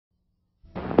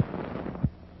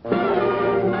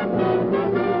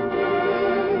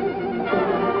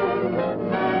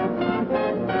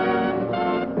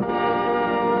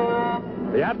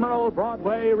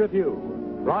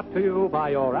Revue, brought to you by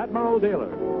your Admiral dealer.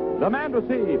 The man to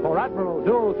see for Admiral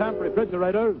dual temp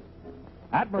refrigerators,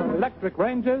 Admiral electric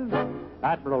ranges,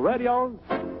 Admiral radios,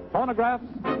 phonographs,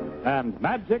 and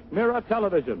magic mirror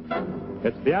television.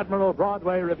 It's the Admiral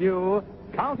Broadway Revue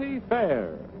County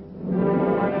Fair.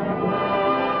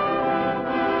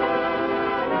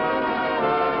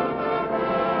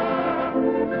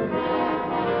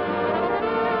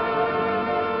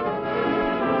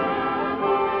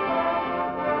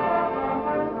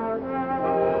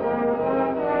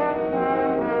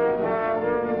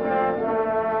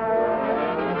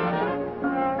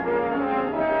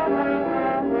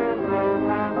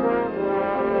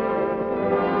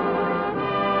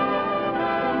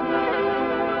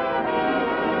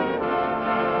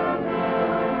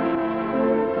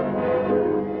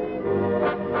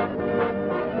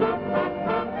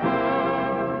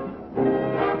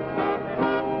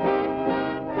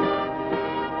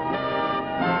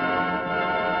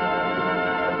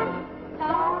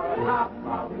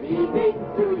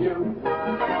 To you.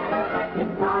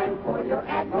 It's time for your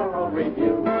Admiral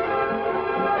Revue.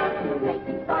 To make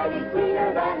you slightly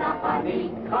sweeter than a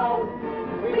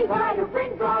honeycomb, we try to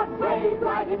bring Broadway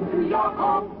right into your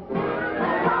home.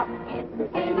 Top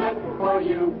entertainment for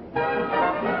you.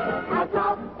 A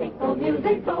tropical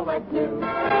music, so let's do.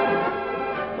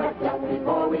 But just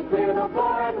before we clear the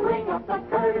floor and ring up the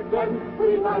curtain,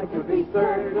 we like to be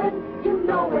certain you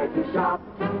know where to shop.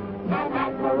 And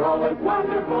Admiral is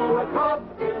wonderful across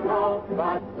the road,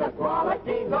 but the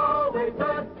quality's always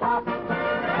the top.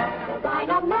 Design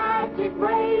a magic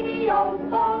radio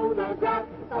phonograph,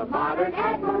 a modern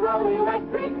Admiral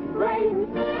electric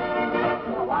range.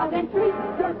 So I'll then treat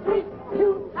your treat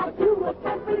to a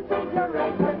temp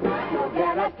refrigerator. You'll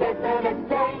get a kiss in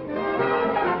exchange.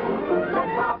 The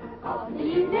top of the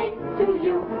evening to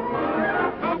you.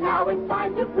 And now it's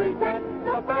time to present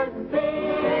the first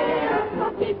beer. So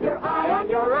keep your eye on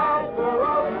your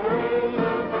Admiral screen.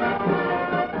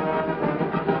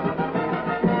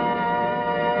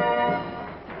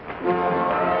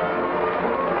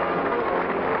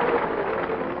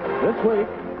 This week,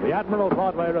 the Admiral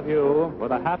Broadway Revue,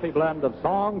 with a happy blend of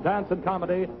song, dance, and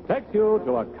comedy, takes you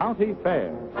to a county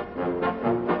fair.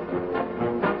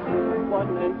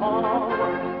 One and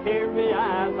all, hear me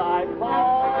as I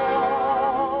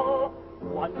call.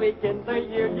 1 week in the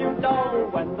year, you know,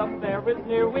 when the fair is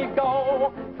near, we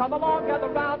go. Come along, gather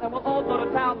round, and we'll all go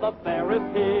to town. The fair is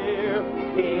here.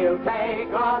 He'll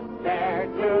take us there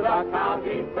to the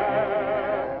county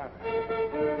fair.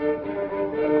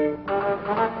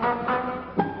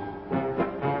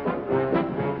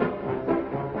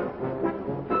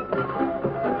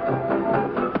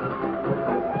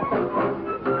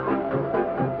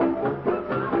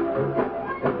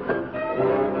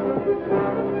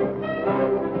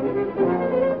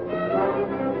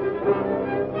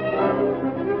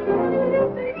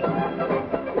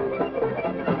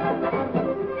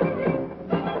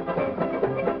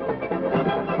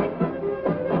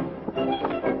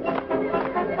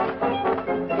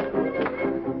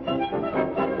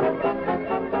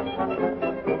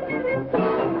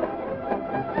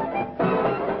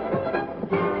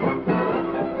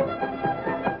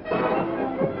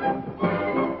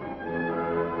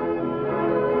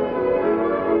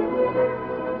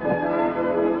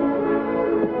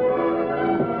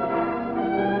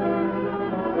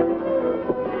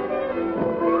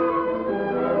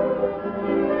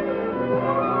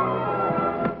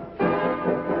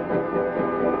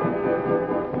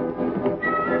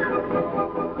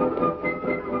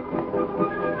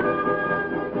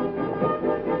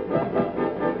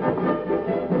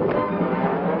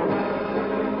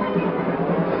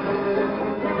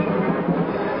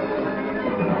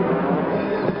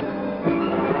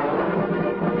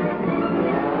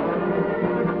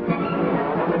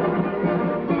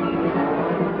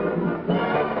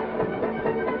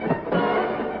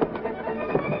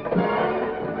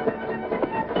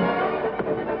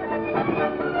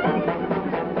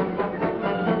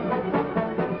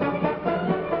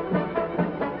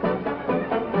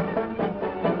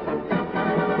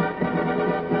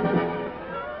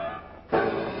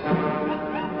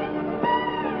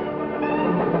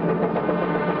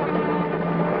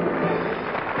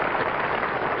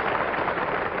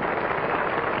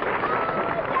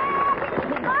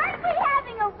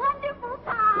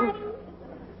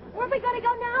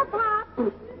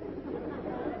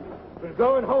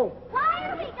 Going home. Why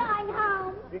are we going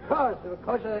home? Because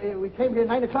we came here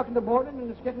 9 o'clock in the morning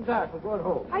and it's getting dark. We're going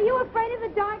home. Are you afraid of the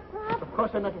dark, Pop? Of course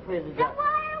I'm not afraid of the Then dark.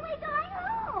 why are we going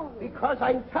home? Because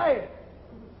I'm tired.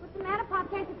 But What's the matter, Pop?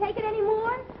 Can't you take it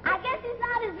anymore? I guess he's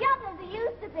not as young as he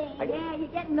used to be. Yeah, you're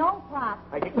getting old, Pop.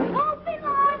 I get... Won't be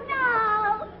long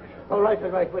now. All right.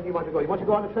 Where do you want to go? You want to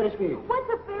go on the Ferris wheel? What's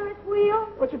a Ferris wheel?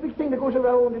 What's a big thing that goes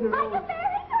around and around? Like a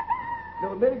merry-go-round.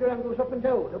 No, merry-go-round goes up and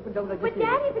down like But, this.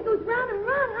 Daddy, if it goes round and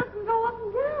round, how can it go up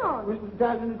and down? Well,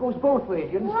 darling, it goes both ways,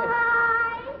 you understand?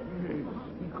 Why?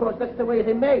 Because that's the way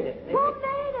they made it. Who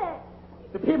made it?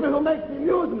 The people who make the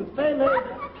amusements, they made What's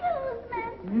it.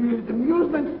 an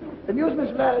amusement? The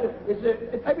amusements, lad, is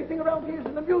everything around here is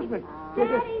an amusement.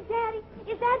 Daddy,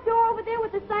 is that door over there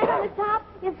with the sign on the top,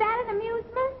 is that an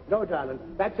amusement? No, darling,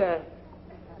 that's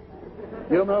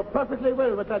you know perfectly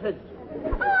well what that is. Oh,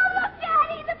 look,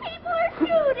 Daddy, the people are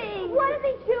shooting. What are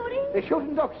they shooting? They're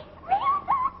shooting ducks. Real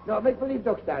ducks? No, make-believe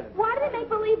ducks, darling. Why do they make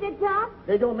believe they're ducks?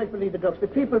 They don't make believe the ducks. The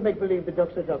people make believe the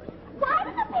ducks are ducks. Why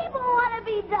do the people want to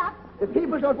be ducks? The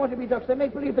people don't want to be ducks. They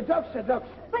make believe the ducks are ducks.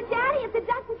 But, Daddy, if the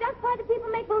ducks are ducks, why do people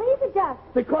make believe they're ducks?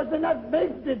 Because they're not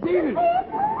made the deal.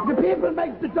 The people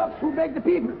make the ducks who make the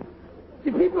people.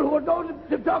 The people who know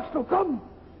the ducks to come.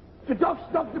 The ducks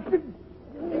stop the people.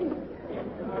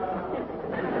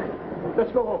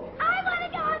 Let's go home. I want to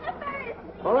go on the Ferris.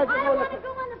 All right, I want to go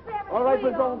on the Ferris. All right,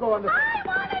 we'll wheel. go on the... I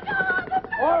want to go on the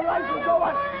Ferris. All right, we'll go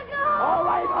on. I want to go.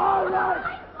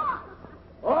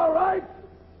 All right.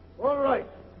 All right.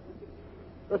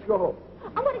 Let's go home.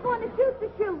 I want to go on the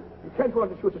shoot-the-shoot. You can't go on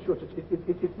the shoot-the-shoot.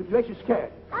 It makes you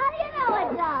scared. How do you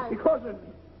know it does? Because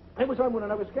I was on one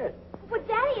and I was scared. But,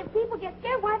 Daddy, if people get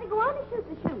scared, why do they go on the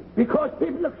shoot-the-shoot? Because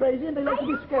people are crazy and they like Are to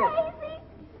be you scared. crazy?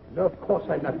 No, of course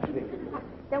I'm not crazy.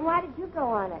 Then why did you go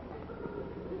on it?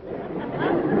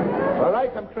 All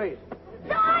right, I'm crazy.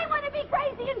 So I want to be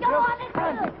crazy and go You on it,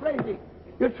 can't too. be crazy.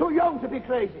 You're too young to be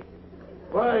crazy.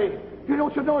 Why? You know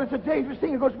it's a dangerous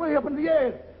thing. It goes way up in the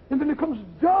air. And then it comes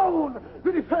down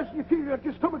really fast and you feel like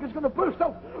your stomach is going to burst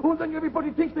out. And then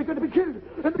everybody thinks they're going to be killed.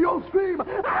 And they all scream.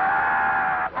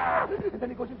 Ah! And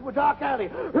then it goes into a dark alley,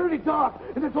 really dark.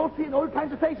 And it's all seeing all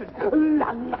kinds of faces. And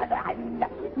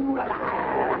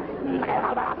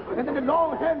then a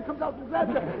long hand comes out and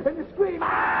grabs you. And you scream.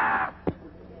 Ah!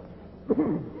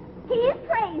 He is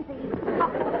crazy.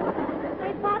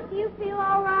 Hey, Pop, do you feel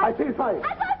all right? I feel fine.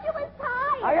 I thought you was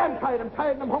tired. I am tired. I'm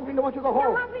tired and I'm hungry and I want to go home.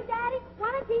 You're hungry, Daddy?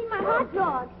 Why don't you eat my hot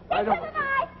dog? I This don't- isn't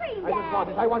ice cream, I Daddy. just want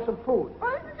it. I want some food.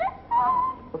 Oh, isn't this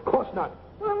food? Of course not.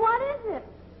 Well, what is it?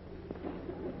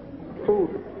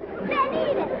 Food. Then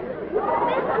eat it.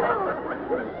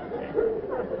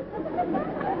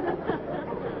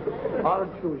 This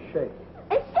Orange juice shake. food.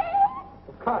 It's shit.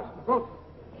 Of course. Both.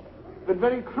 It's been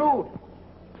very crude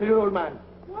to you, old man.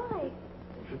 Why? You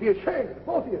should be ashamed,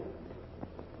 both of you.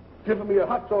 Giving me a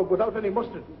hot dog without any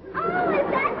mustard. Oh, is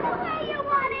that the way you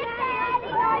want it,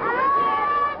 Daddy? Oh,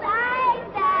 nice,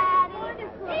 Daddy.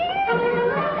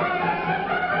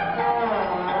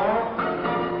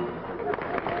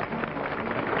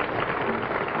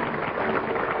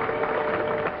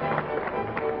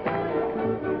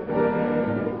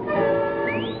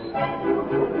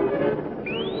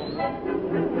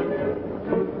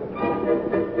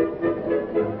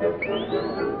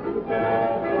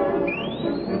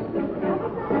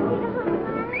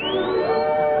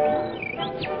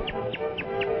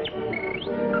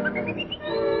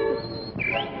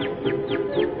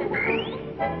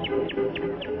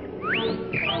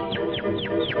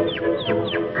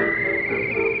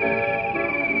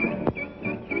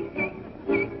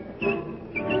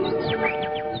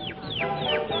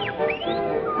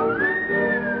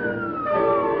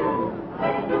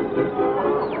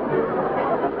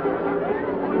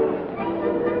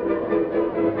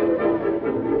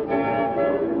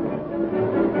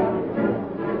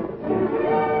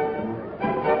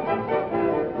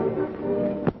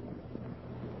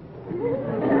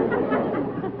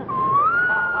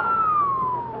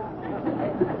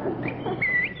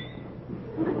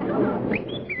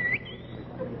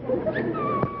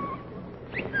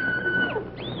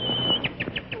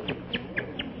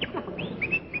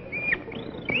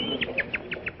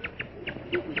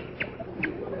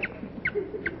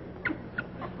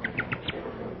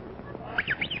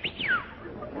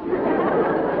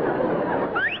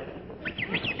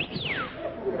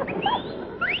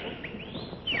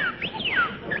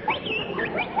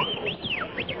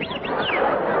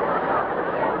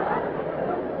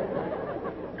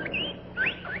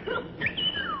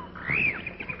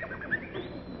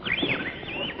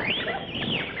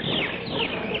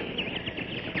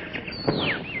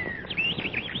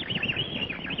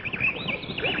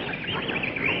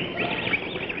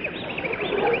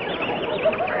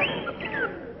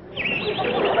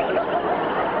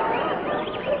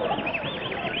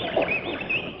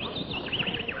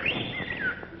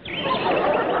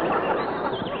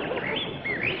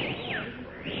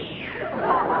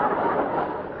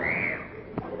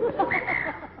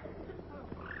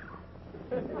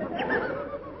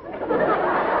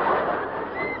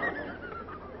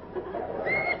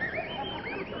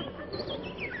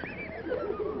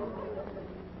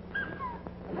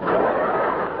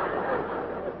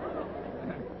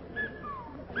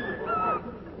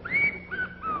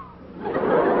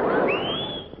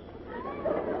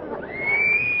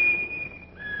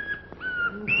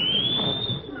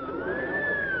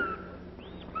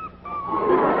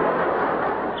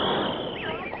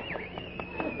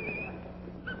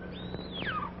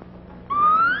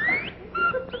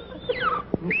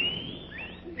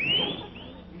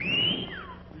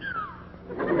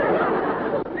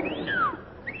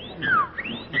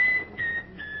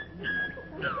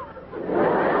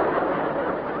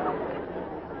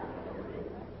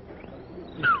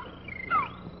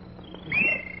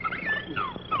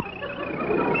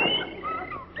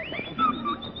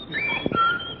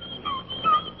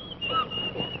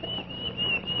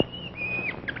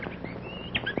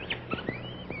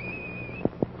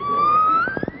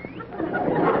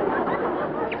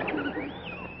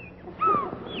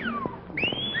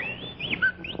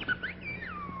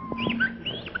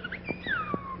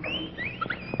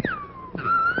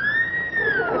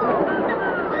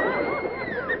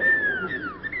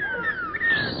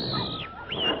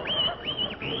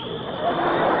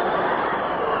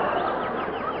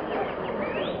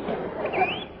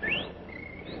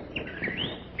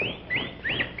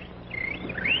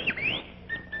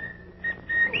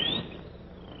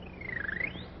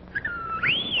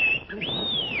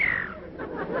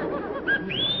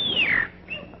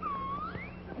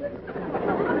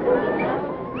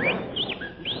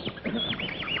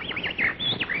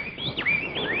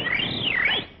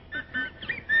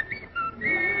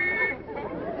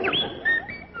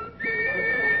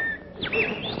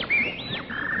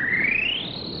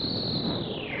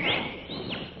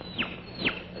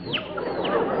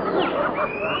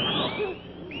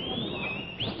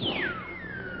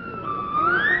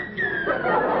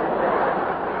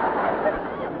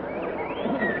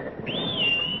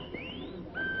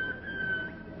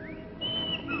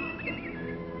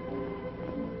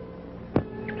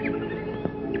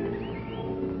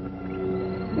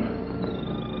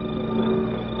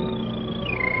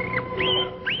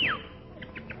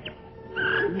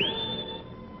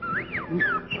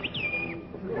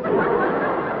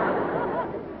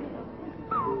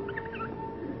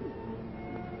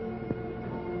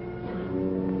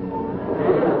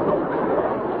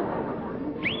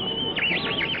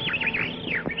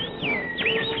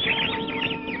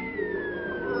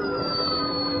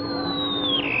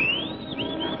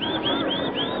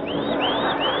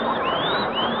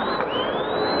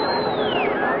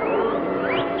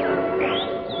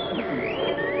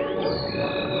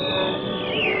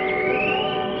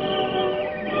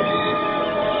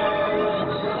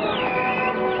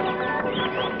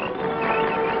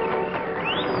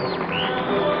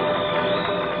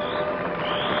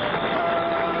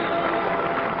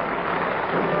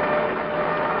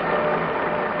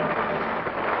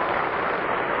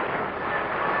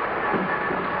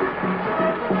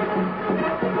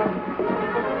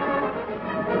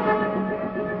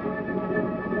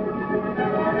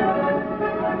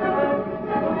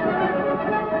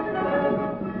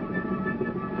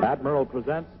 Admiral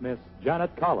presents Miss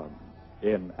Janet Collins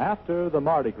in After the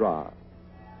Mardi Gras.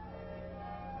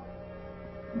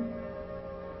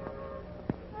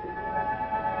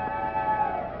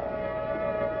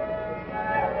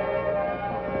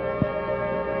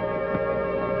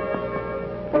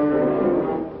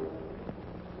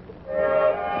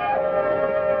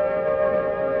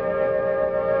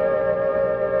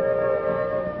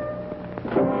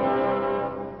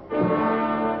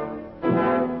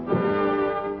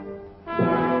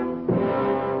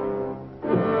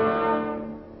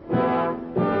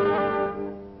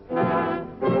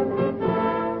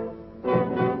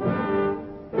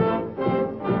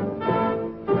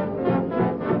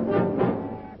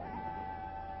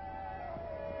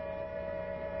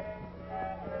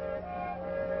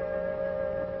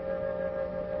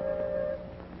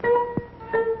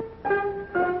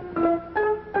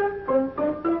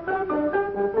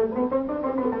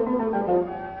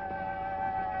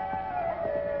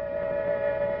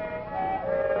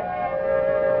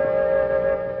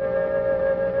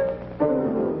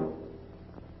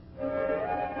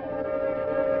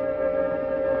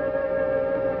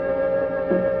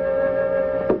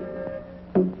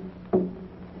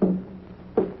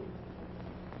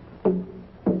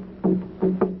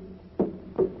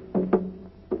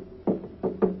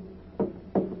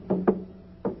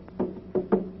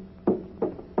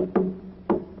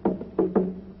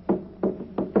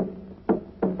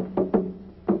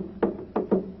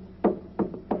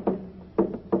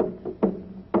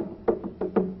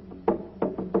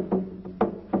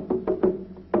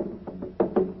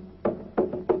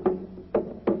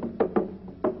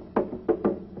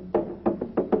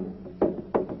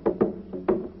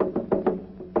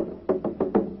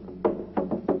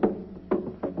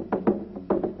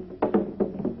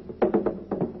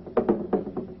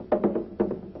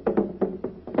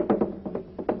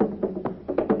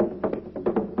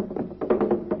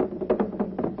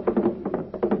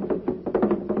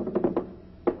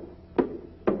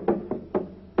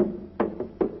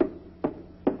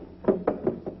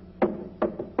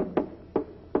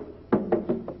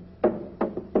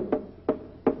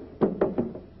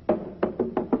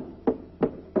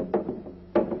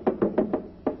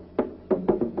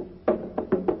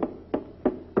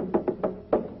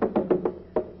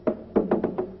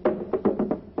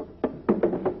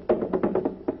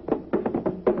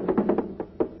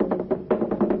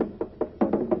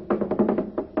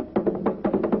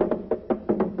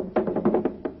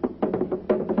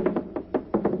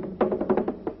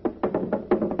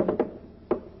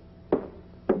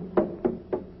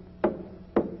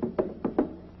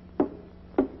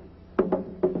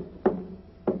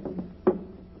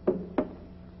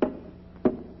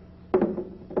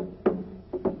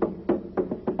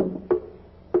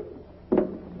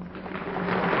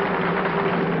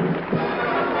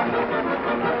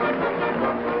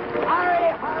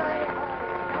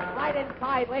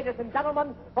 Ladies and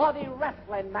gentlemen, for the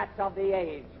wrestling match of the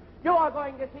age. You are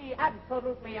going to see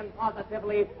absolutely and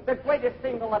positively the greatest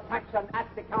single attraction at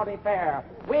the county fair.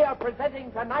 We are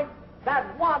presenting tonight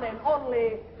that one and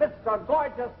only Mr.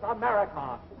 Gorgeous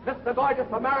America. Mr.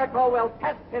 Gorgeous America will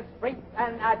test his strength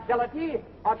and agility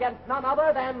against none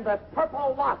other than the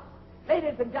Purple Wasp.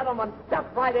 Ladies and gentlemen,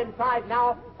 step right inside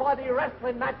now for the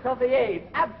wrestling match of the age.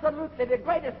 Absolutely the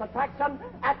greatest attraction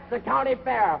at the county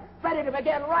fair. Ready to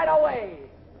begin right away.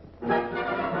 Ladies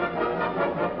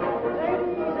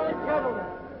and gentlemen,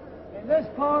 in this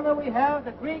corner we have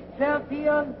the Greek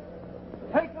champion,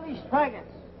 Hercules Stragus,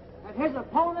 and his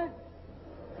opponent,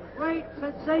 the great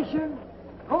sensation,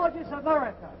 Gorgeous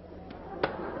America.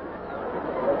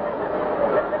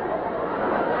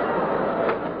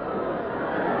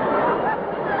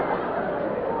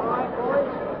 All right,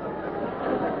 boys.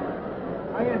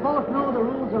 Now, you both know the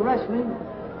rules of wrestling.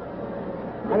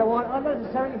 I don't want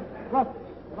unnecessary roughness.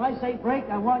 If I say break,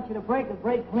 I want you to break and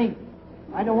break clean.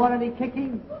 I don't want any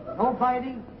kicking, no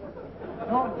biting,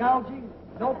 no gouging,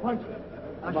 no punching.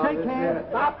 Now shake hands.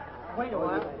 Stop. Wait a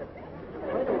while.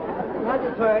 Not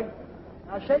your turn.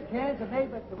 Now shake hands and may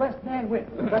the best man win.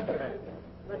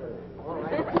 All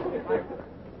right.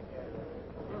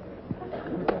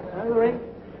 Out of the ring.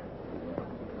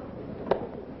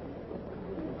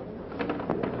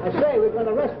 I say, we're going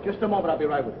to wrestle. Just a moment, I'll be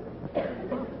right with you.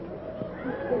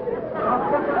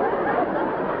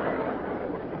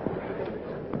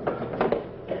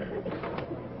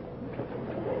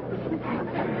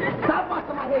 Stop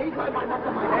watching my hair. He's right by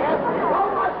watching my hair.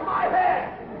 Don't watch my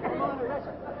hair. Come on,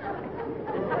 wrestle.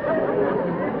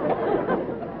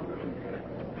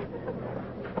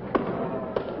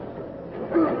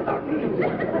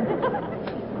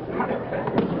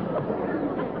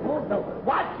 Oh, no.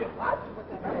 Watch it. Watch it.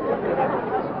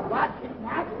 Watch him.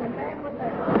 Watch the man with the...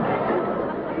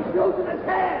 He's using his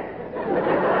hand.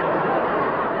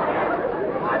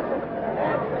 Watch it.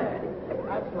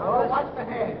 That's all. Watch the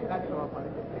hand. That's all, buddy.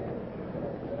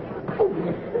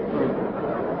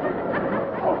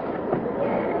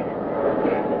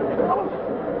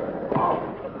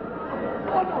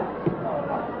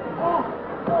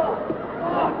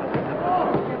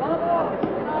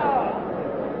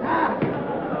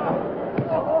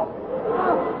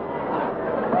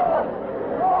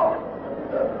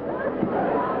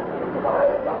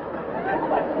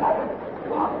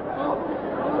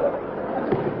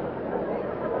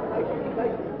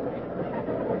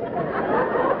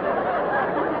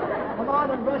 Come on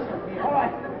and wrestle here. All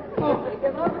right.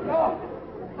 Get on the go.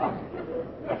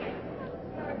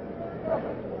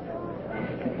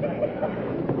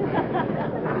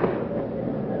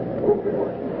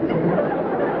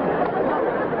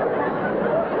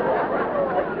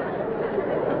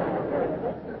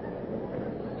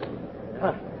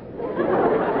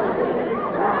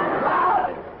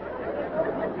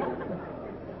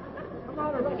 Come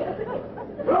on and wrestle.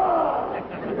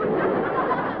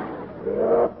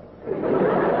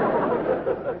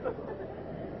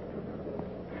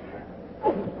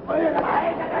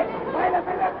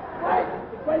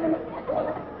 Wait a minute.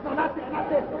 No, not there, not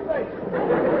there. Wait.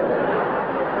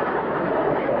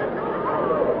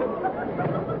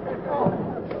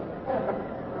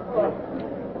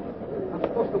 I'm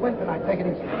supposed to win tonight. Take it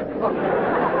easy.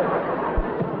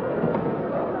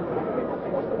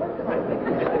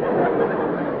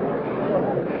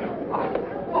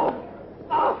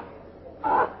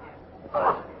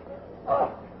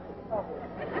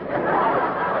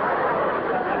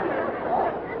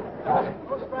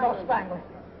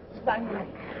 Strangling.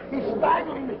 He's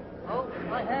strangling me. Oh,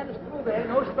 my hand is through there.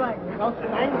 No strangling. No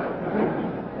strangling.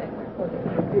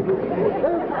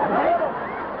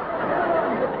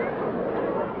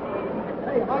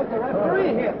 Hey, how's the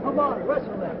referee here? Come on,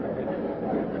 wrestle them.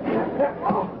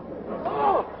 Oh!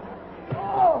 Oh!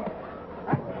 Oh!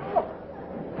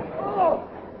 Oh!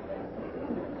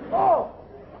 Oh!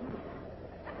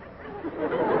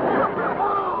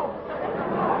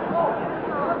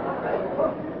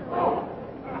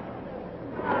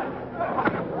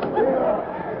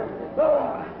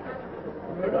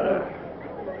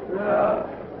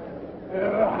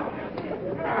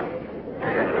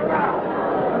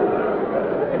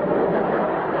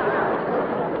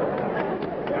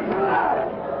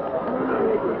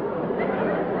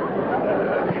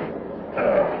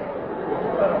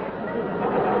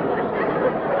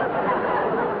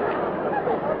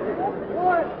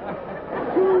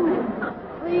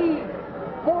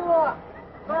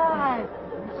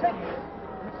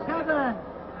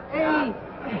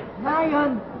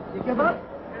 You give up?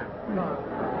 No.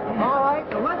 All right,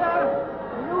 the winner,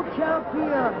 the new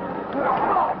champion.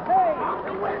 Hey,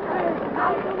 the winner!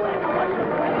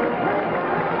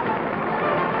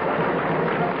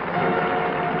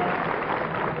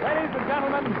 Ladies and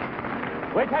gentlemen,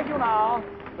 we take you now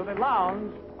to the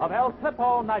lounge of El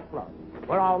Tipo nightclub,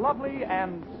 where our lovely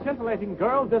and scintillating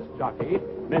girl disc jockey,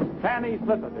 Miss Fanny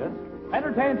Flippertis,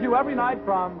 entertains you every night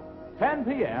from 10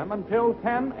 p.m. until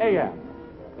 10 a.m.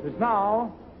 It is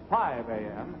now 5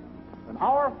 a.m., and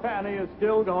our Fanny is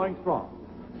still going strong.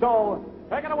 So,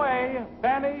 take it away,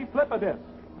 Fanny Flip-A-Disc.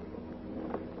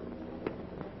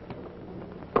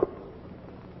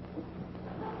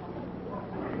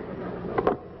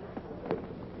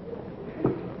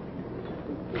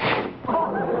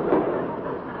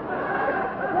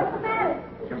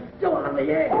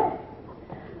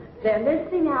 They're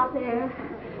listening out there.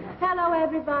 Hello,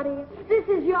 everybody. This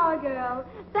is your girl,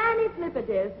 Fanny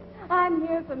Flip-A-Disc. I'm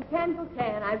here from 10 till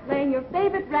 10. I'm playing your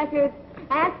favorite records,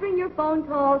 answering your phone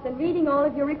calls, and reading all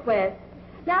of your requests.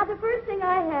 Now, the first thing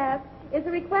I have is a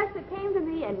request that came to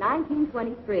me in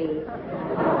 1923.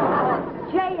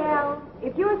 JL,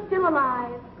 if you're still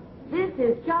alive, this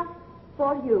is just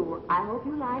for you. I hope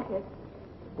you like it.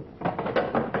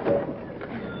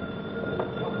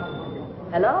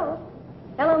 Hello?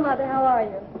 Hello, Mother. How are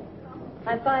you?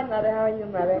 I'm fine, Mother. How are you,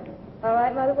 Mother? All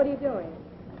right, Mother. What are you doing?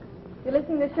 You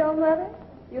listening to the show, Mother?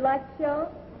 You like the show?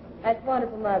 That's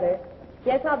wonderful, Mother.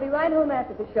 Yes, I'll be right home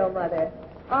after the show, Mother.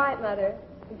 All right, Mother.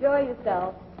 Enjoy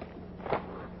yourself.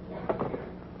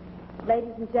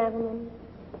 Ladies and gentlemen,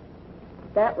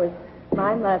 that was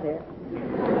my mother.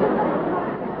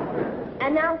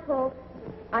 And now, folks,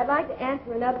 I'd like to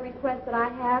answer another request that I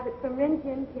have. It's from Rin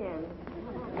Tin Tin.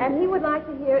 And he would like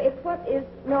to hear, it's what is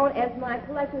known as my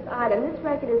collector's item. This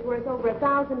record is worth over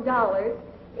 $1,000.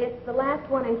 It's the last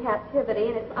one in captivity,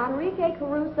 and it's Enrique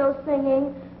Caruso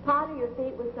singing Powder Your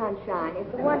Feet with Sunshine.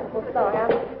 It's a wonderful song. I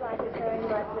would like it very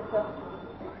much.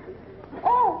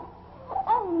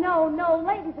 No,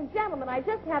 ladies and gentlemen, I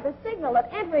just have a signal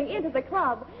that entering into the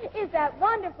club is that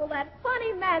wonderful, that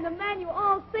funny man, the man you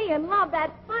all see and love,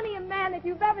 that funniest man that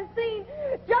you've ever seen,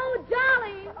 Joe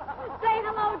Jolly. Say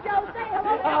hello, Joe. Say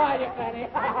hello. How are you, Fanny?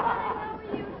 How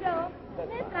are you, Joe?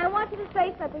 Listen, I want you to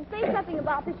say something. Say something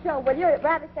about the show. Well, you'd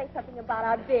rather say something about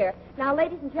our beer. Now,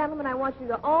 ladies and gentlemen, I want you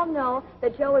to all know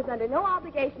that Joe is under no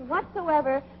obligation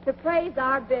whatsoever to praise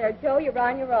our beer. Joe, you're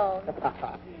on your own.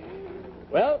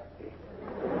 Well,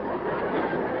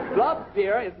 Blob's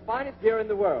beer is the finest beer in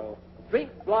the world.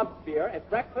 Drink Blob's beer at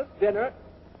breakfast, dinner,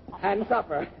 and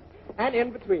supper, and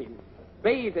in between.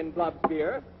 Bathe in Blob's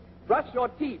beer. Brush your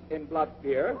teeth in Blob's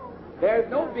beer. There's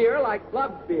no beer like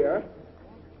Blob's beer.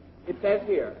 It says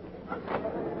here.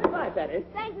 Hi, Betty.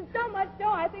 Thank you so much,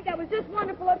 Joe. I think that was just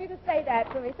wonderful of you to say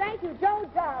that to me. Thank you, Joe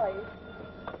Jolly.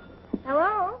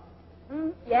 Hello?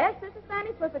 Yes, this is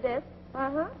Fanny Flip-A-Disc.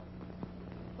 Uh-huh.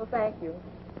 Well, thank you.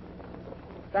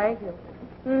 Thank you.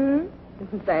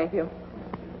 Thank you.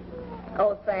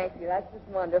 Oh, thank you. That's just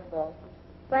wonderful.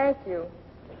 Thank you.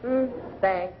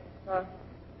 Thanks.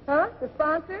 The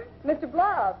sponsor? Mr.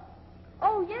 Blob.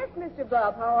 Oh, yes, Mr.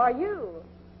 Blob. How are you?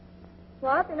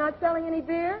 What? They're not selling any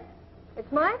beer?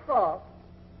 It's my fault.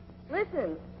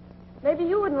 Listen, maybe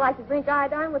you wouldn't like to drink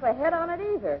iodine with a head on it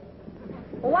either.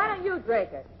 Well, why don't you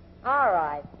drink it? All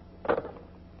right.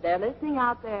 They're listening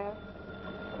out there.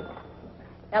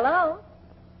 Hello?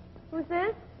 Who's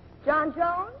this? John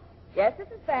Jones? Yes, this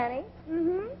is Fanny.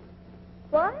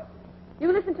 What?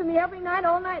 You listen to me every night,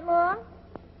 all night long?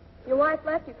 Your wife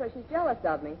left you because she's jealous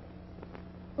of me.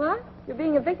 What? You're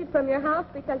being evicted from your house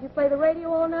because you play the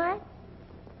radio all night?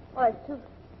 Oh, it's too...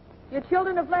 Your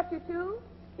children have left you, too?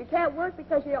 You can't work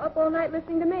because you're up all night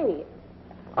listening to me.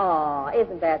 Oh,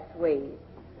 isn't that sweet?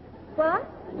 What?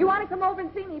 You want to come over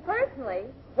and see me personally?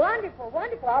 Wonderful,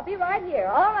 wonderful. I'll be right here.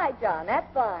 All right, John,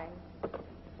 that's fine.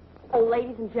 Oh,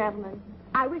 ladies and gentlemen,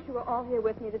 I wish you were all here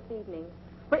with me this evening.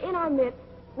 For in our midst,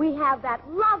 we have that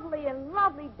lovely and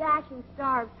lovely dashing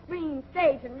star of screen,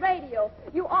 stage, and radio.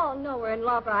 You all know her and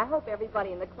love her. I hope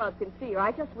everybody in the club can see her.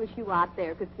 I just wish you out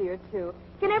there could see her, too.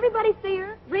 Can everybody see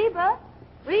her? Reba?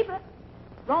 Reba?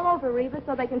 Roll over, Reba,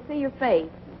 so they can see your face.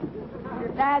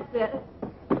 That's it.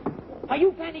 Are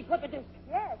you Fanny Flip-A-Disc?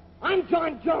 Yes. I'm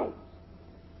John Jones.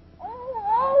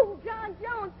 Oh, John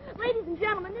Jones. Ladies and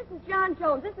gentlemen, this is John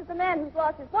Jones. This is the man who's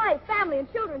lost his wife, family,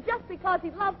 and children just because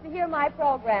he loves to hear my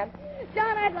program.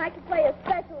 John, I'd like to play a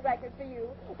special record for you.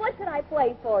 What could I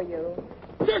play for you?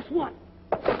 This one.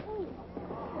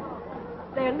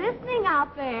 They're listening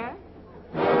out there.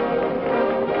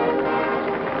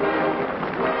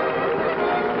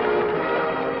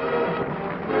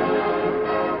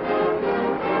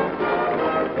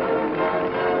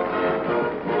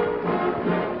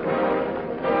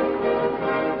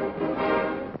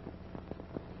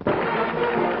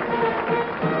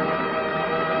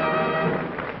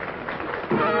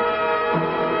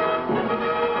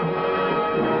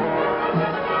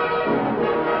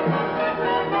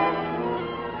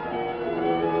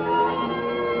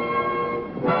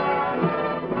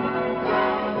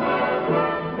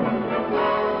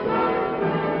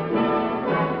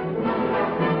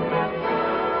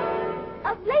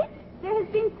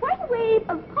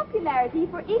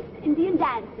 popularity for East Indian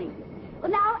dancing.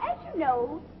 Well, now, as you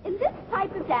know, in this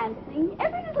type of dancing,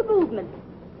 every little movement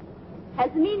has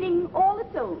a meaning all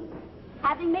its own.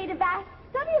 Having made a vast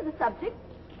study of the subject,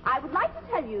 I would like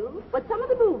to tell you what some of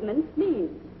the movements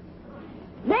mean.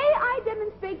 May I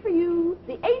demonstrate for you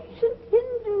the ancient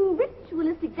Hindu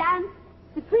ritualistic dance,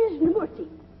 the Krishnamurti.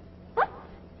 But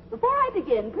before I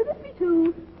begin, permit me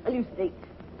to elucidate.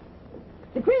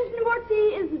 The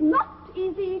Krishnamurti is not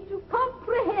easy to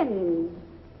comprehend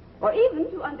or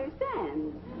even to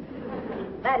understand.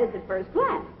 That is at first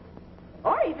glance,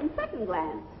 or even second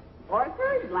glance, or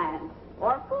third glance,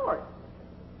 or fourth.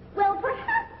 Well,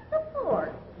 perhaps the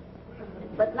fourth,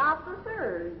 but not the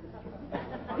third.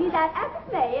 Be that as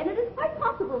it may, and it is quite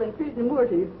possible in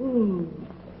Krishnamurti,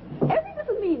 every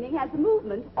little meaning has a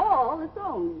movement all its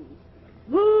own.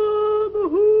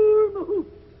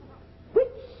 Which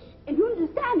in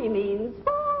Hindustani means,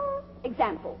 for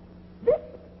example, this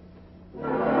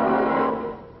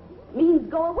means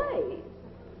go away,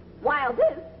 while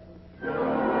this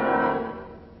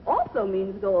also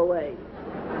means go away.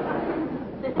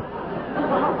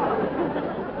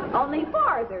 Only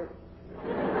farther.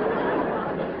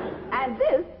 And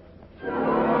this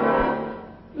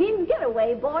means get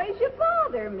away, boys, you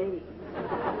bother me.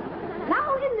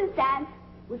 Now in this dance,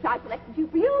 which I selected you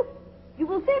for you, you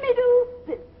will see me do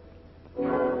this.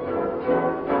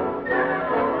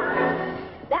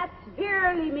 That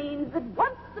merely means that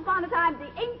once upon a time the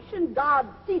ancient god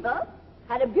Shiva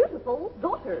had a beautiful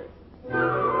daughter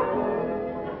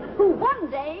who one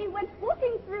day went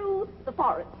walking through the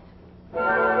forest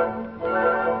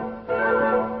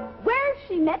where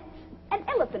she met an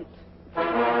elephant.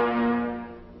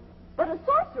 But a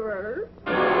sorcerer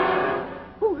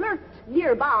who lurked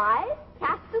nearby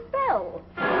cast a spell,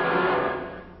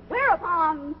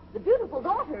 whereupon the beautiful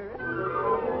daughter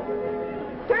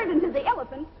turned into the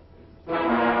elephant,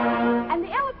 and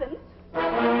the elephant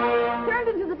turned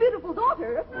into the beautiful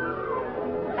daughter,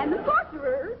 and the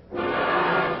sorcerer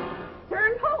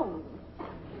turned home,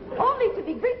 only to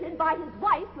be greeted by his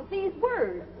wife with these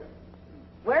words,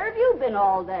 "Where have you been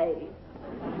all day?"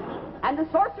 And the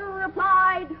sorcerer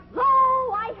replied, "Lo,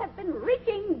 I have been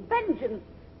wreaking vengeance."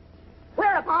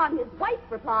 Whereupon his wife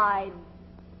replied,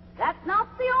 "That's not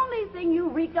the only thing you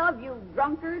reek of, you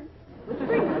drunkard." Which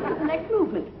brings us to the next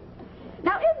movement.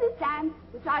 Now in this dance,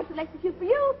 which I selected for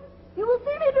you, you will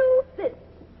see me do this.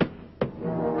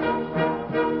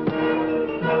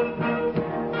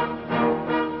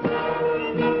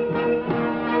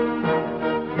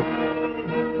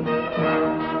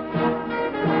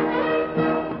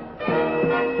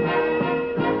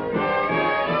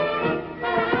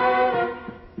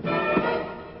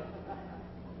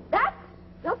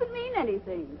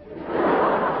 Anything.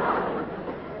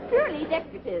 Purely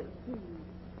decorative.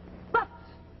 But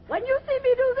when you see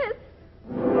me do this,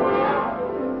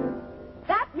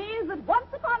 that means that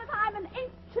once upon a time an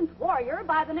ancient warrior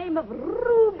by the name of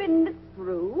Reuben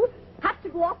Mithru had to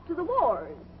go off to the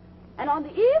wars. And on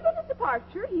the eve of his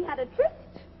departure, he had a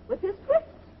tryst with his twist.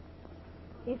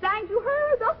 He sang to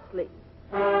her thusly.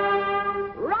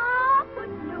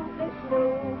 Ra-put-nu, Vishnu,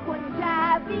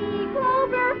 Punjabi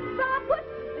clover, Ra-put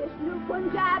Vishnu,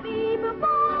 Punjabi before.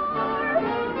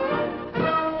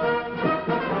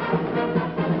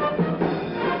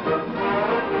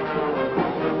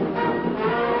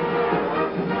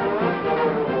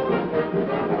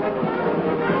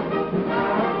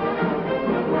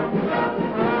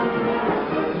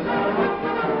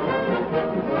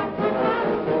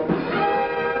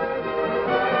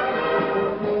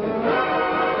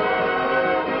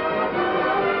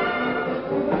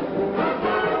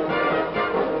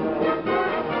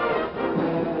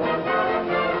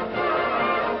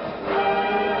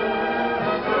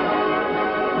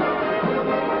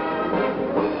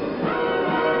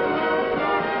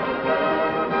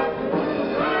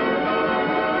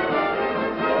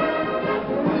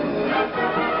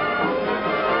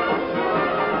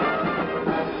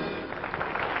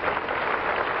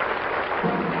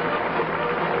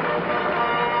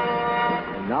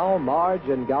 Now Marge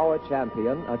and Gower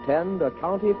Champion attend a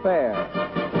county fair.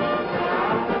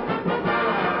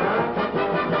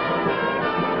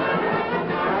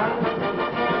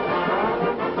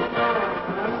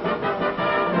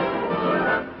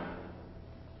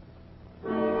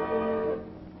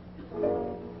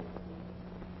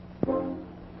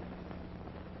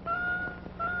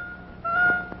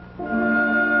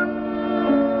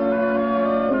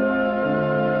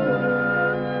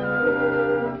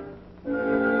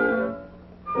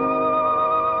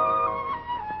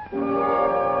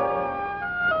 Thank you.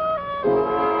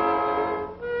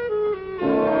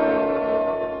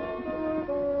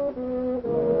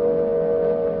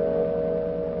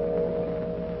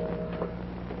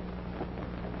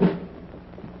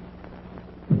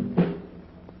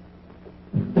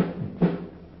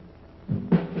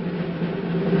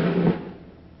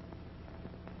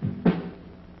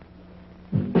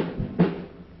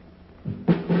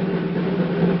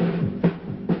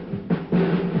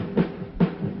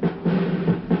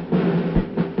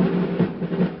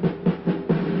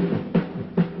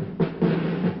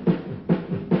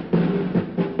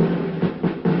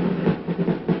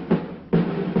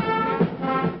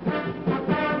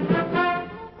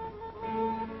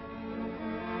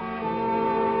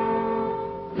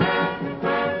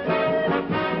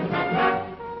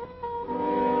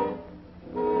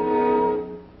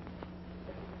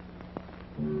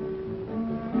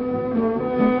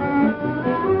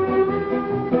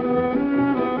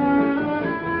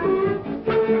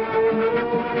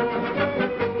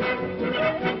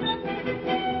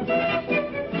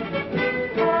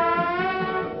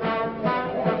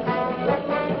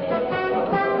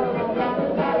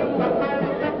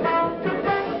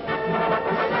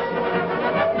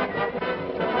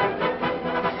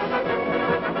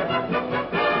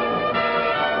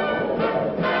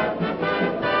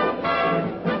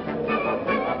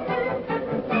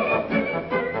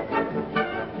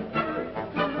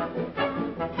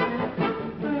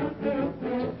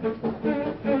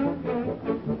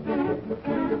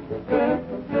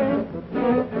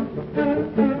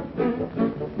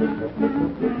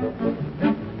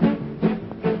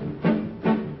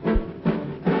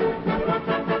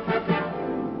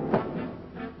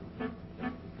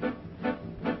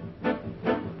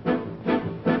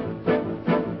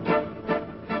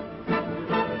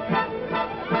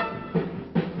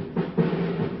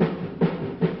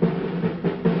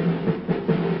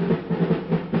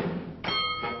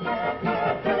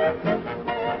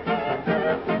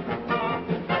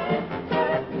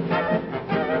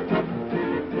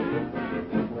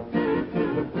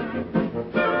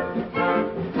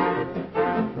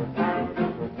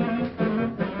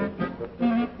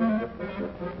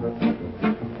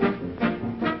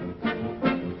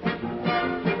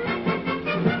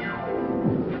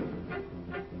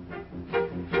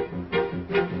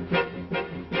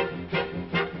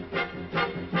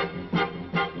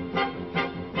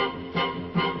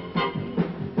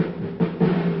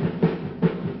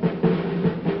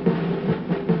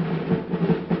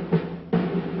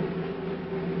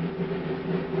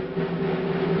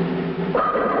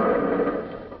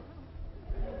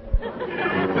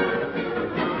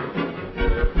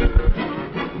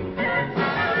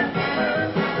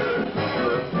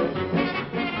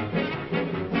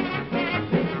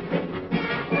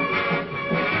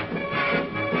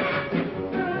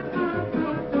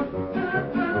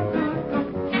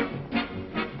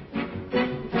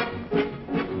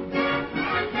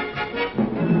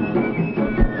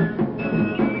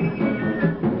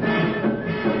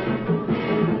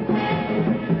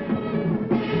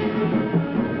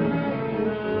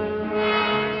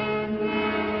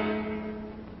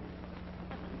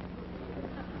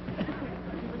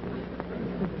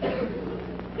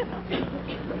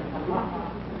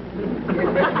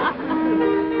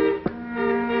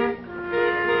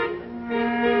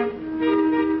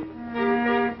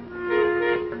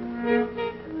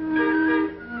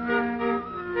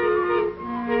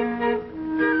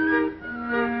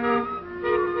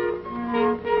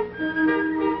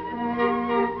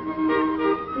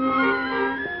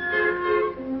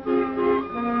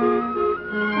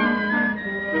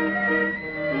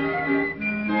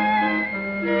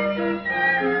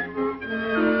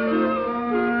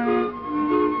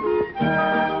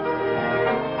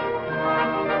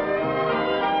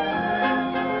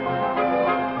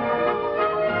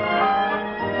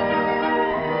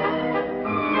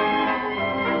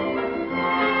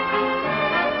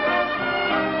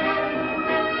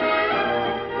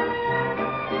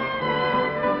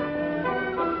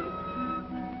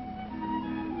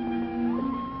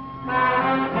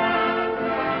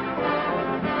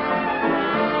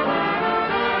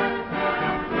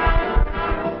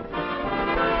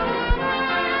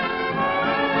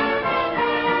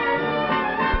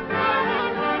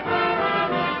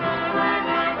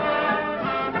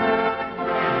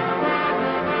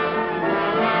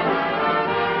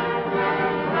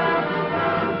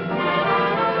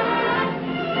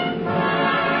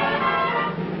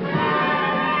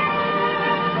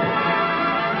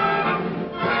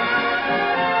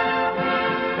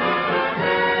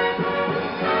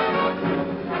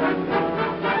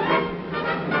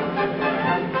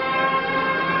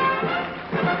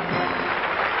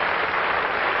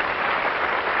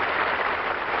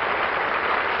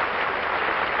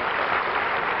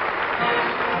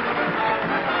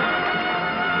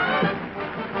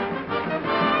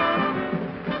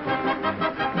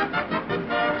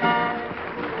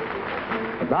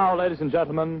 ladies and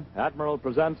gentlemen, Admiral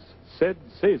presents Sid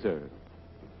Caesar.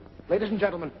 Ladies and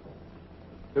gentlemen,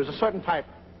 there's a certain type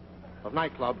of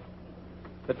nightclub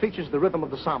that features the rhythm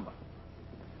of the samba.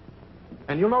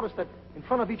 And you'll notice that in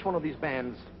front of each one of these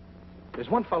bands, there's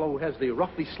one fellow who has the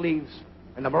ruffly sleeves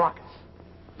and the maracas.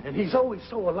 And he's always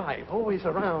so alive, always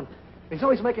around. He's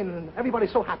always making everybody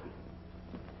so happy.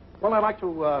 Well, I'd like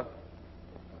to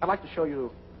show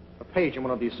you a page in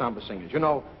one of these samba singers. You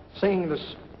know, singing the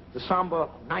samba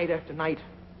night after night,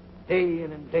 day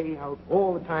in and day out,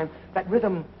 all the time. That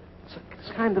rhythm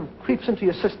kind of creeps into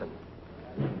your system.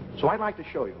 So I'd like to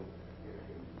show you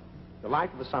the life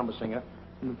of the samba singer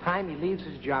from the time he leaves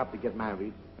his job to get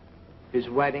married, his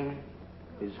wedding,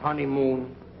 his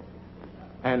honeymoon,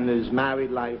 and his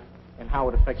married life, and how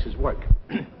it affects his work.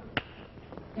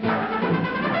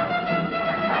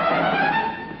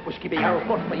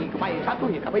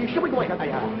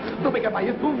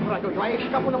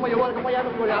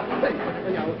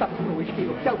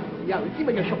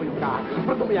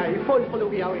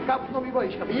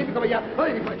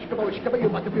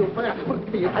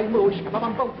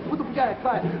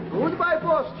 Goodbye,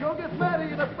 boss. Joe gets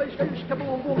married.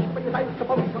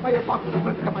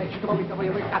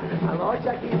 Hello,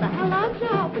 Chiquita. Hello,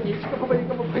 Joe.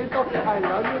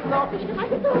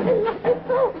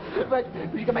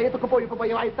 I love you,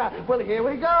 well, here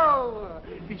we go.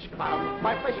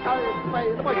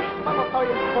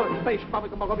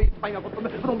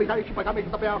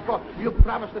 You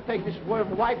promised to take this word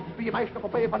of wife. No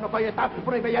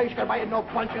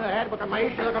punch in the head, but the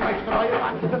punch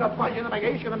in the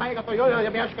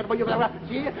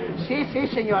sí,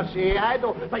 señor, sí, I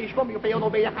know.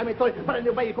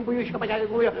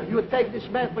 You take this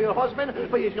man for your husband,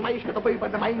 but you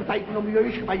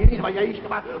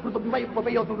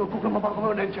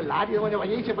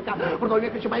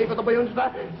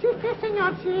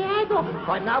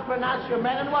now pronounce your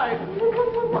man and wife.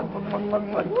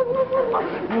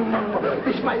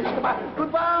 Goodbye,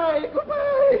 goodbye,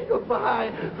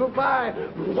 goodbye, goodbye.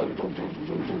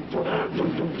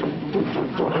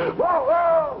 Whoa,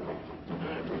 whoa!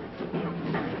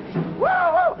 Whoa,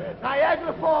 whoa!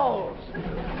 Niagara Falls!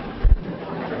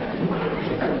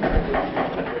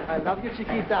 I love you,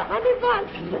 Chiquita. Honey bun.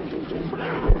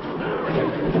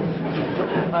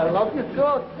 I love you,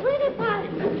 too. Sweetie pie.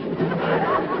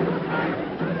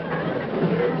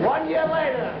 1 year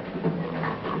later.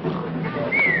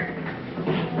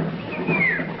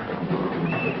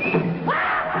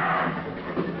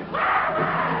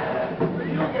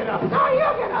 You get up. No, you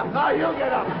get up. No, you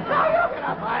get up. No, you get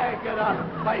up. I get up.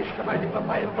 Shut up!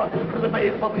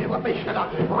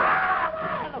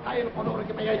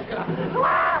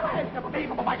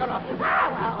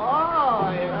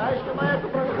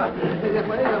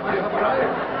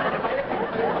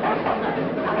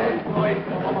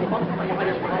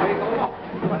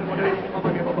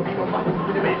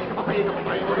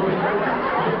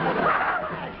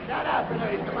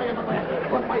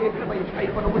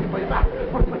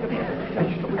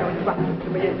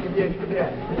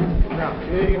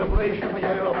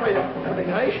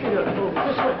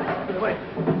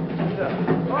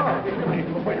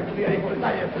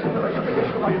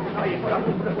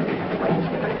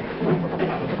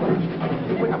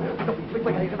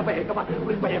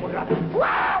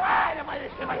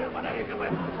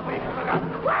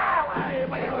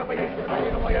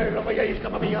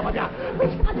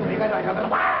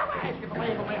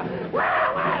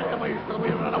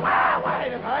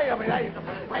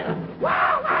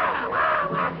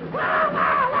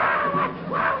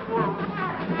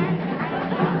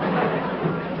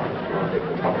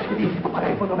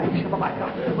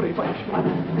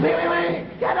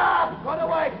 Get up! Go to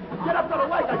work! Get up, go to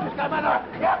work! I just got my door!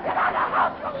 Get out of the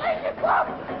house! You lazy bum!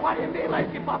 What do you mean,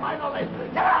 lazy bum? I know lazy.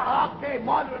 Get out! Okay,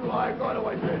 mother-in-law, go to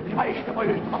work. Sleep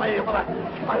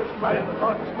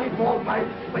all night.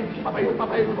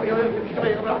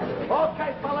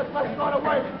 Okay, fellas, let's go to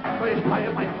work.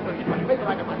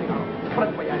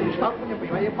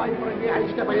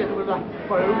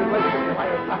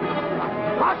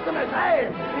 Customers,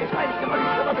 hey!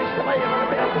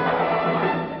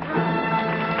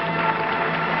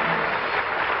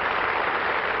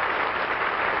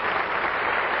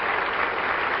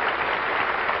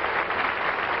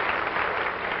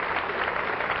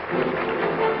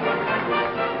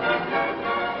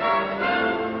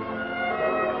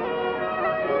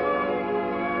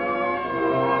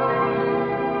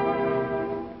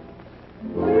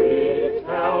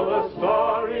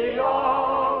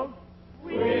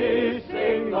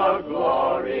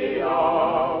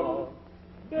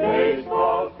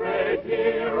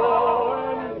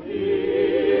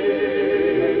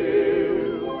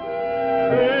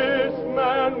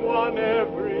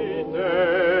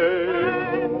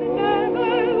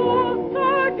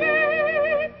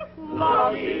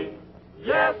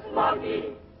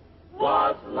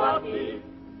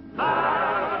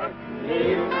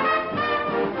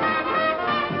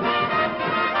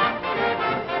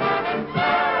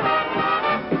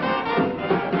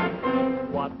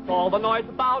 noise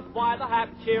about? Why the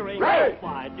happy cheering? Ray!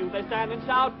 Why do they stand and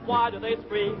shout? Why do they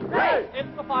scream? Ray! It's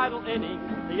the final inning.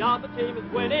 The other team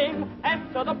is winning.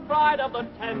 Enter the pride of the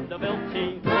Tenderville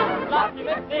team. Lucky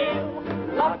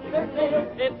McNeil, Lucky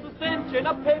McNeil. It's a cinch in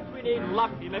a pinch. We need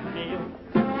Lucky McNeil.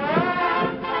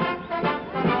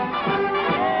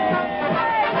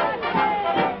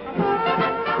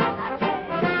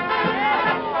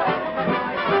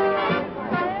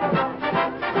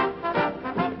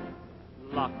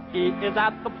 Lucky is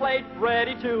at the plate,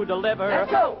 ready to deliver. Let's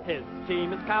go! His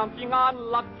team is counting on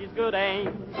Lucky's good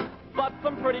aim. But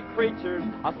some pretty creatures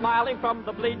are smiling from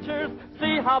the bleachers.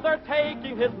 See how they're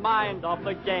taking his mind off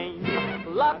the game.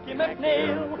 Lucky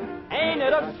McNeil, ain't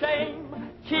it a shame?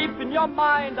 Keeping your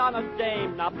mind on a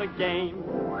dame, not the game.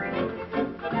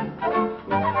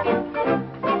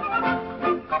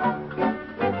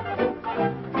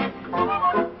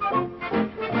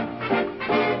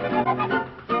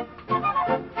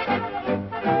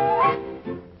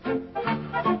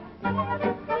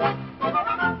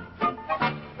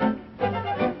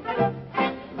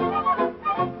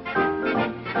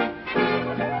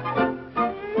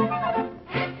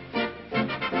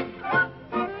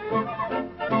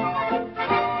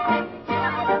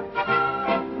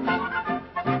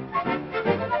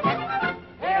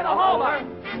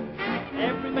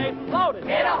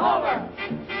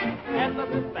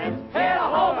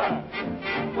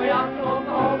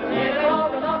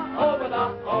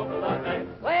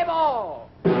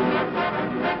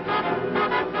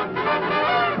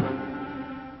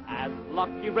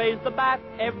 Raised the bat,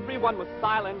 everyone was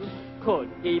silent. Could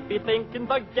he be thinking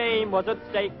the game was at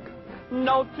stake?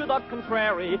 No, to the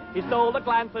contrary, he stole a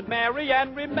glance at Mary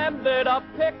and remembered a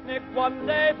picnic one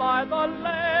day by the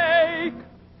lake.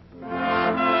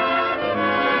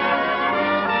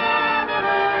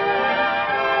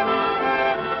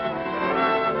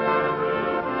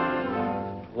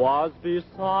 'Twas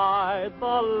beside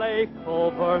the lake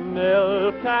over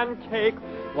milk and cake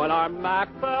when our Mac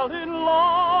fell in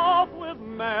love with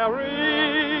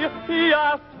Mary. He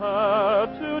asked her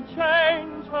to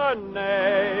change her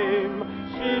name.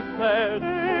 She said,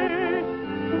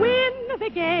 "Win the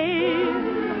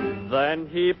game." Then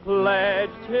he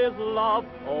pledged his love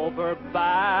over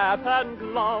bat and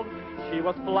glove. She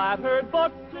was flattered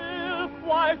but still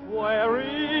quite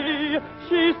wary.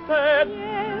 She said,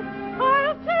 "Yes,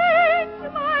 I'll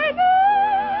change my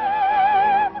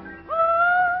name."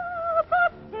 Oh,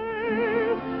 but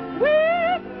first,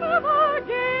 win the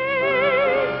game.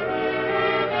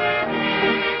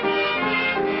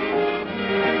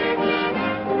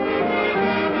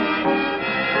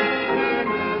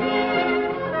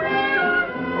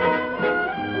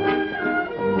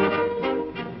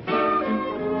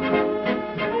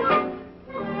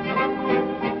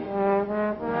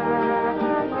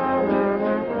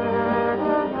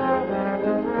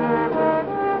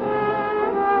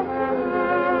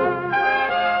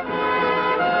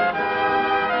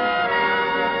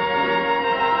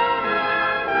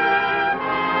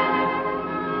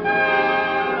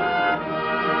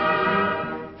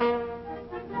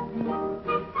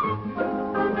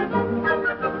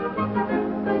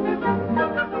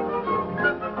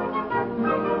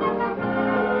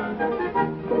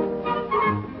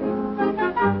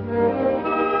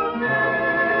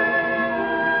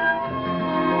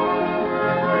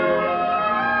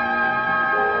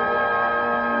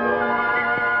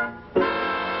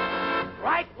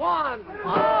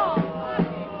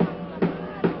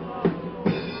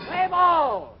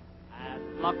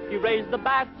 The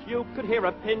bat, you could hear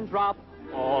a pin drop.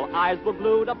 All eyes were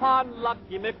glued upon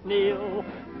Lucky McNeil.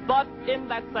 But in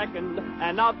that second,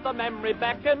 another memory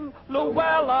beckoned.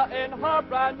 Luella in her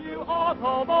brand new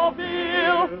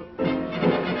automobile.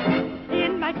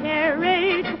 In my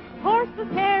carriage, horseless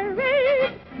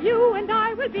carriage, you and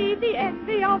I will be the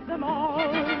envy of them all.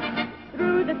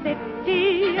 Through the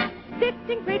city,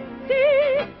 sitting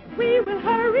pretty, we will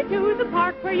hurry to the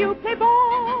park where you play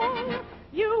ball.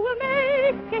 You will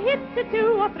make a hit to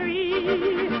 2 or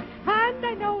 3, and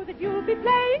I know that you'll be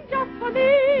playing just for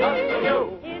me. Just for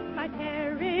you. In my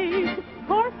carriage,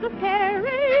 horseless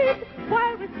carriage,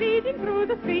 while we're speeding through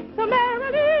the streets so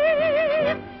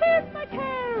merrily. In my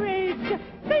carriage,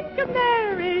 think of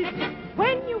marriage.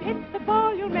 When you hit the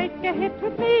ball, you'll make a hit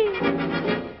with me.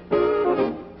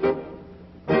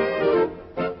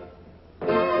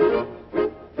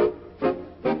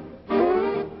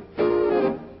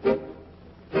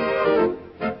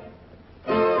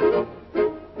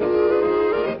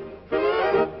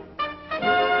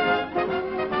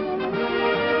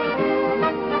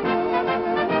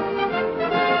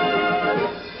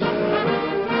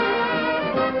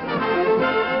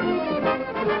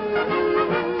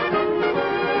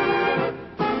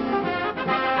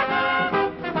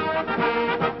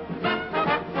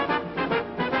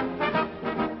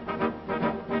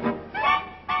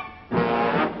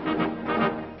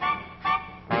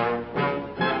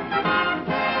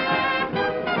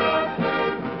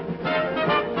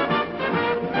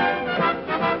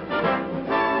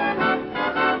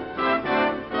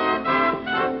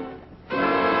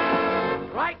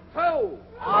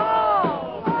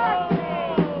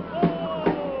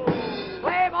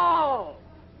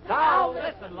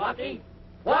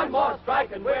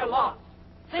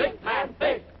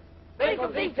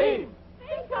 of the team.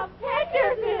 Think of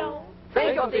Tenderville.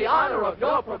 Think of the honor of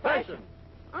your profession.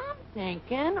 I'm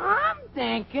thinking.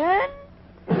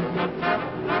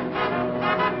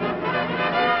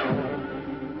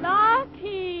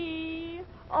 Lucky.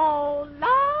 Oh,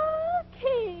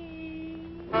 lucky.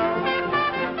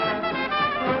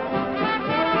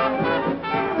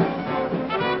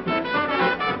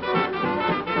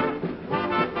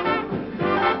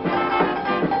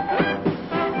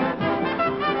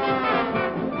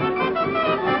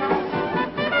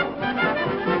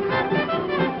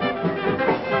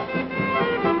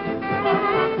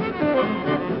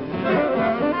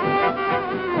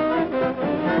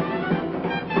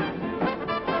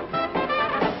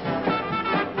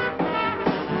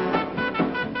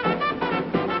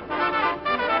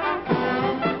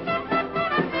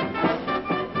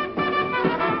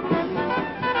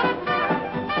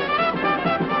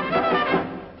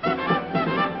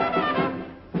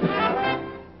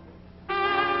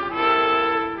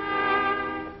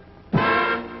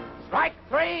 Strike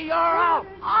three, you're out.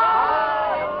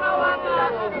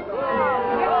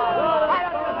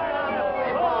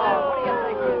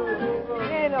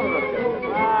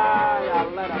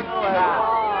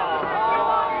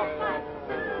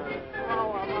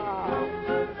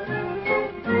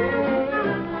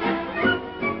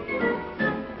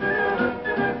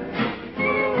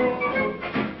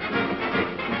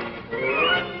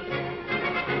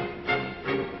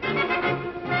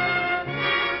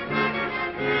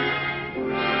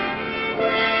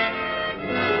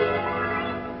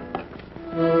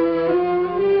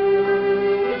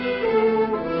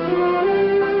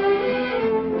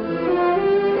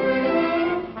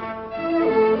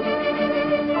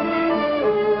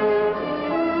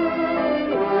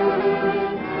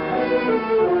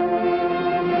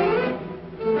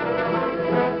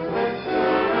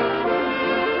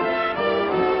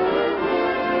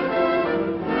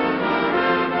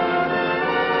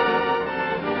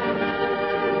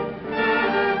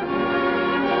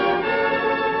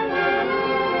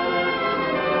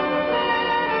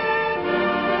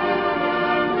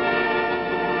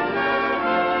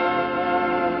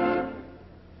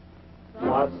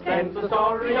 Ends the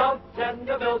story of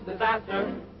Tenderville's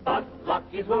disaster, but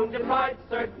Lucky's wounded pride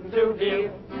certain to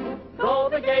heal. Though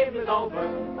the game is over,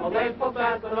 a wasteful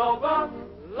fast and over,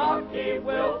 Lucky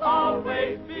will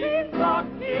always be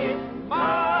Lucky,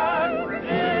 my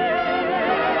dear.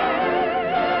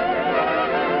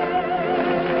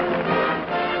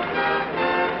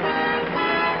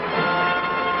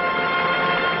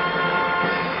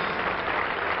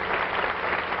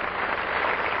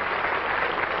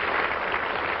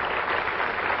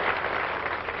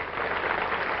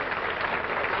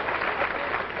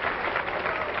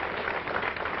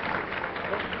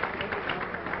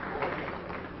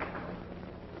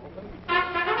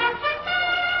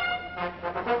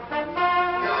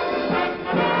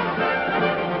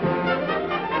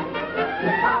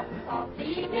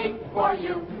 For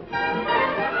you.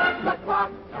 The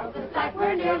clock tells us that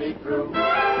we're nearly through.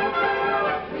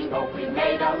 We hope we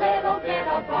made a little bit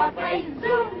of Broadway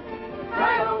zoom.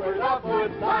 Right over the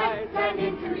woodside and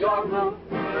into your room.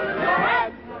 Your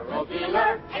Admiral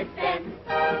dealer extends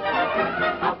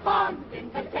a fond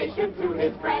invitation to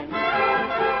his friends.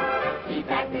 Be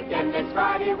back again this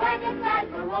Friday when it's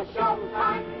Admiral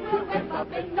showtime. We'll whip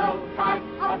up in no time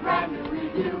a brand new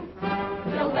review.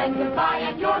 Till then, goodbye,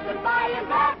 and your goodbye is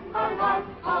Admiral.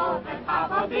 All the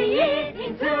top of the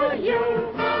evening to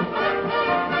you.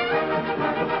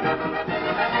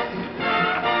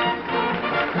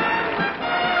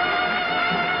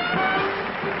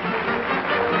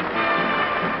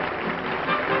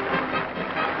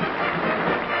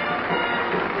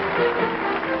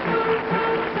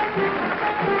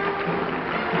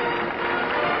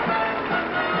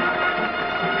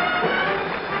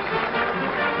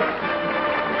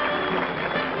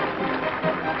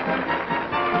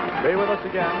 Be with us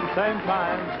again, same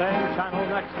time, same channel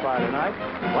next Friday night,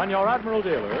 when your Admiral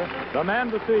dealer, the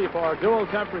man to see for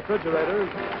dual-temp refrigerators,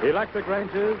 electric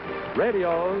ranges,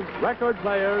 radios, record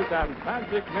players, and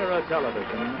magic mirror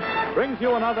television, brings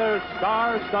you another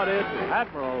star-studded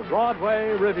Admiral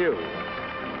Broadway Revue.